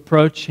us to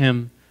approach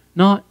him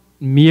not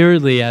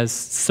merely as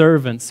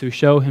servants who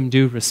show him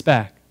due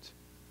respect.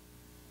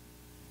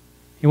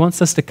 He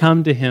wants us to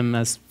come to him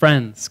as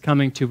friends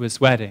coming to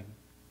his wedding.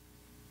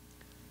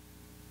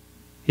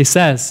 He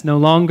says, "No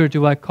longer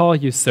do I call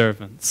you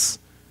servants,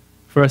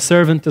 for a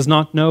servant does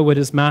not know what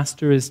his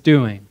master is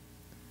doing.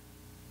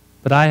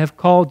 But I have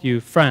called you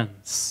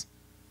friends.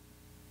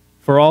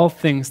 For all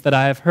things that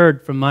I have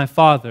heard from my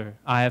Father,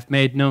 I have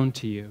made known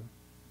to you."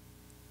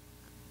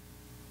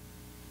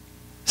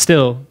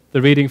 Still,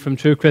 the reading from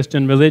True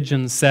Christian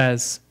Religion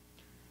says,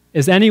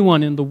 "Is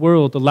anyone in the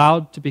world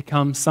allowed to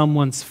become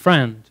someone's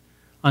friend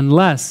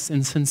unless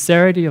in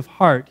sincerity of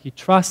heart he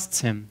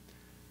trusts him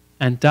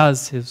and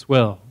does his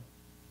will?"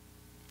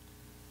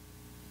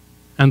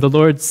 And the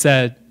Lord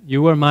said,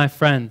 "You are my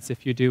friends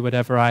if you do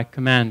whatever I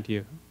command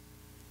you."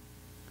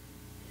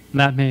 And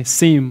that may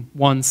seem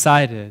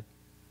one-sided,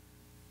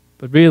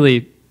 but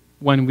really,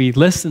 when we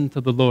listen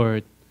to the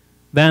Lord,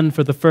 then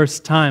for the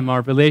first time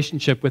our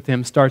relationship with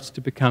Him starts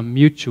to become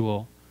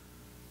mutual,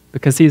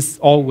 because He's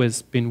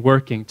always been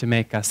working to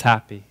make us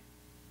happy.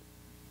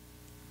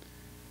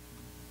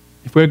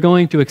 If we're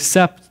going to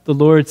accept the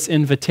Lord's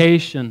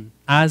invitation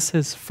as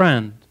His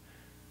friend,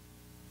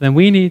 then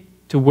we need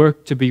to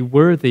work to be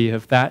worthy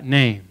of that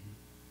name.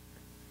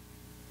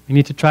 We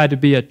need to try to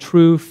be a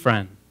true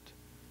friend,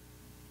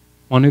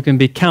 one who can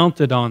be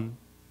counted on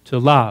to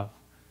love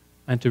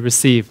and to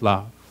receive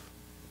love.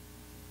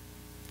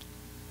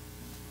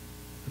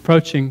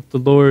 Approaching the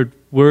Lord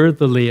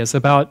worthily is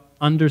about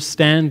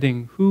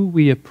understanding who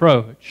we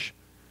approach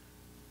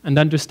and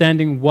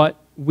understanding what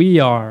we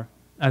are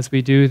as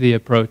we do the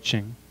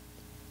approaching.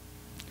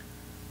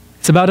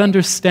 It's about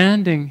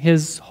understanding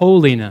His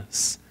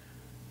holiness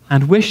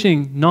and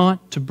wishing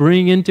not to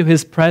bring into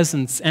His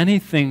presence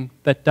anything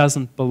that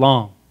doesn't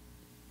belong.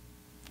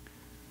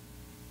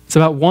 It's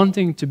about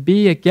wanting to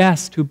be a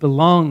guest who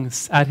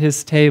belongs at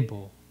His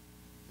table,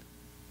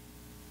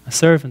 a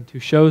servant who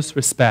shows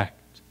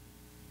respect,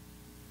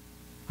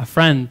 a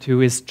friend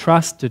who is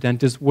trusted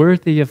and is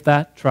worthy of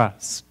that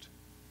trust.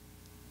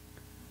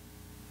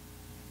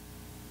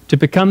 To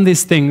become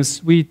these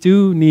things, we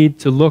do need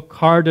to look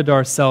hard at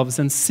ourselves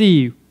and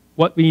see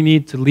what we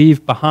need to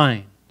leave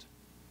behind.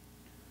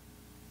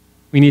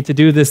 We need to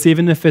do this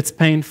even if it's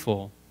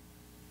painful.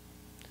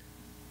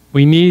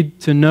 We need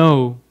to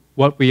know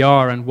what we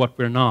are and what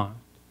we're not.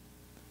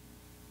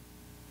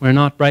 We're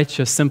not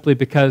righteous simply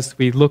because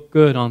we look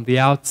good on the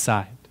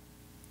outside.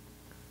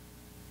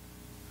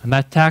 And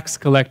that tax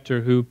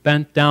collector who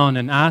bent down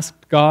and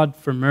asked God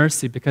for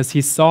mercy because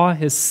he saw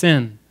his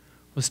sin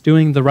was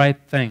doing the right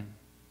thing.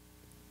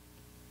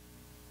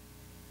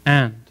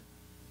 And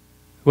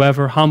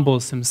whoever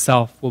humbles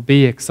himself will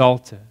be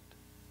exalted.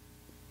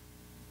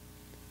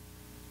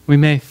 We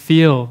may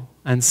feel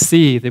and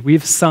see that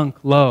we've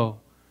sunk low,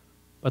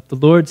 but the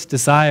Lord's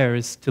desire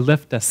is to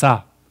lift us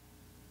up,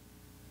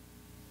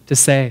 to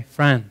say,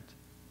 "Friend,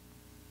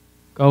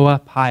 go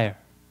up higher."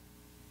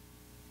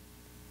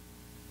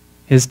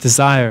 His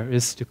desire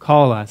is to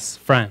call us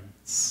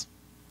friends.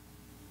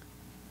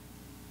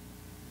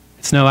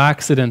 It's no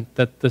accident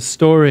that the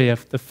story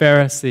of the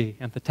Pharisee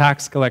and the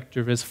tax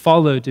collector is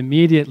followed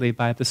immediately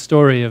by the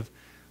story of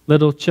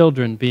little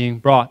children being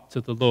brought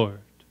to the Lord.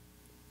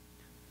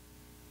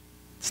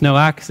 It's no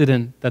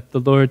accident that the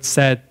Lord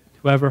said,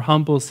 "Whoever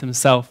humbles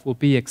himself will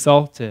be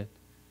exalted."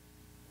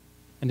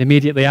 And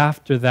immediately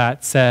after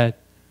that said,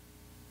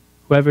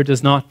 "Whoever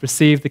does not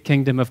receive the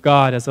kingdom of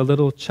God as a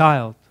little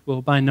child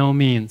will by no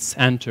means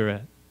enter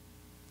it."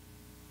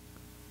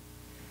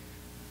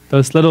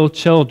 Those little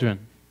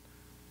children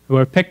who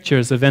are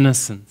pictures of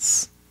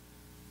innocence,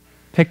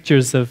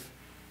 pictures of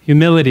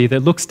humility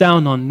that looks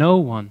down on no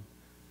one,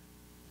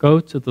 go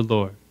to the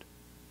Lord,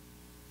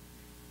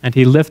 and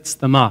He lifts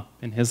them up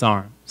in His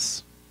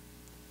arms.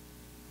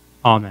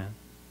 Amen.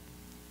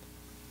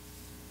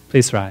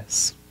 Please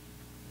rise.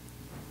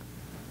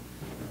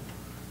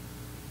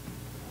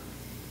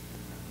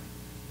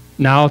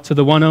 Now to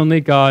the one only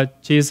God,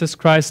 Jesus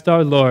Christ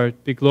our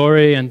Lord, be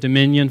glory and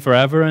dominion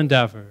forever and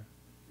ever.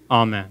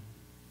 Amen.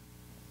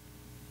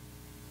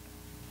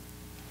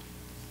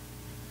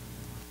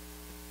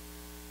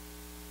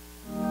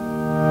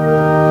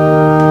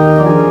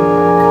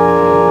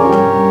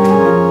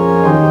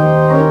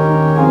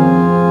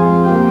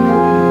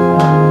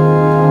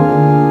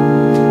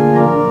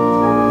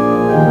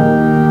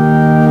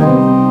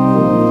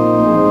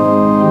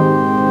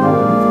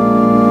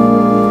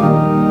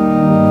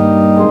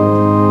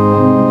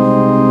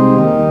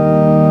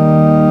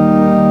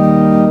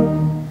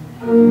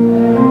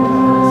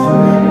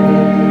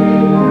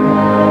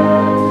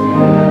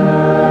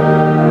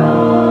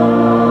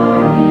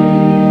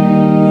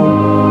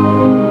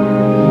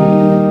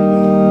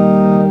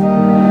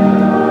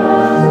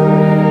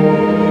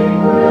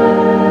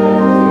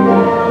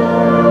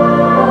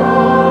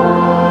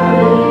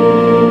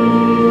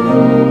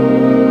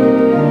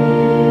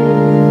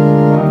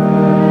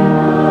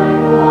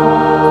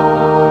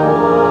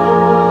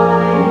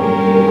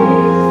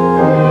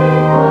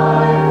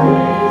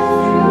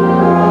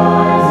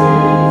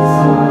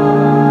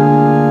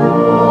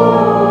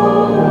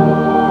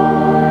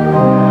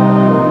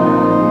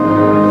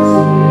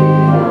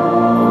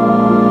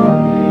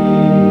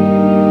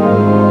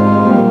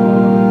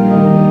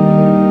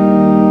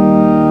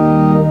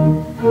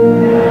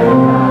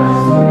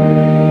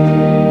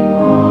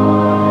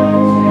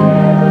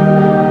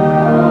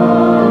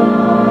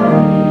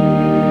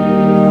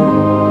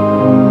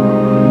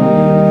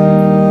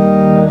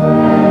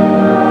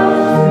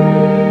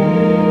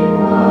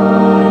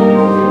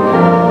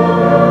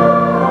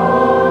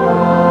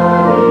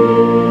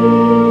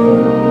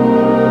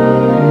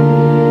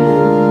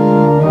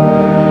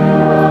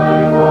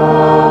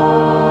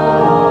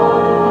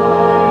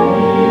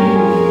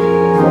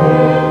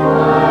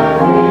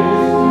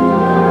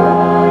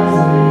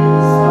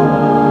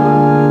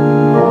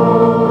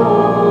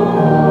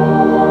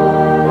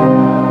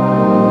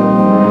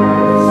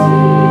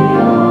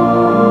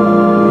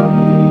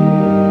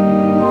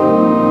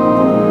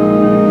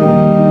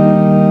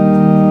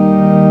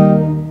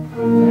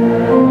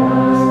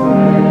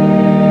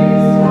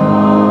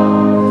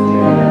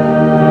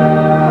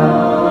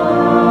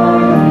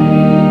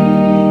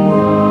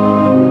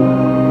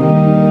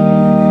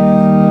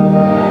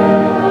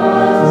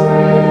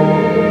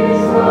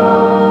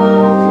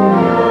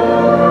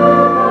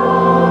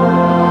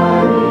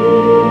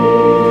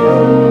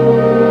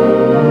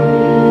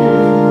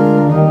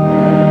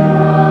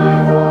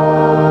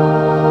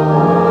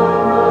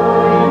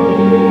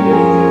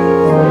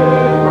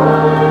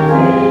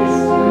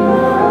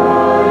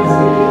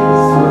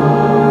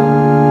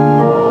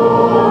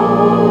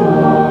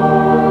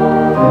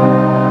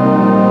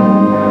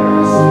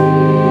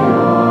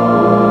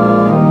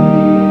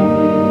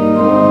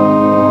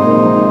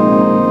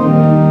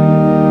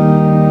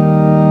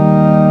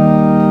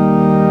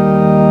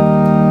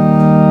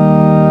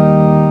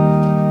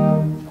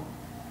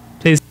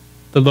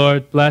 The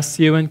Lord bless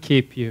you and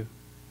keep you.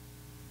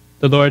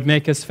 The Lord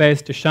make his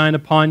face to shine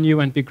upon you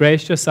and be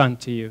gracious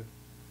unto you.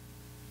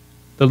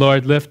 The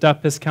Lord lift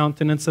up his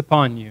countenance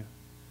upon you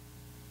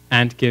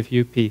and give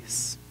you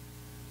peace.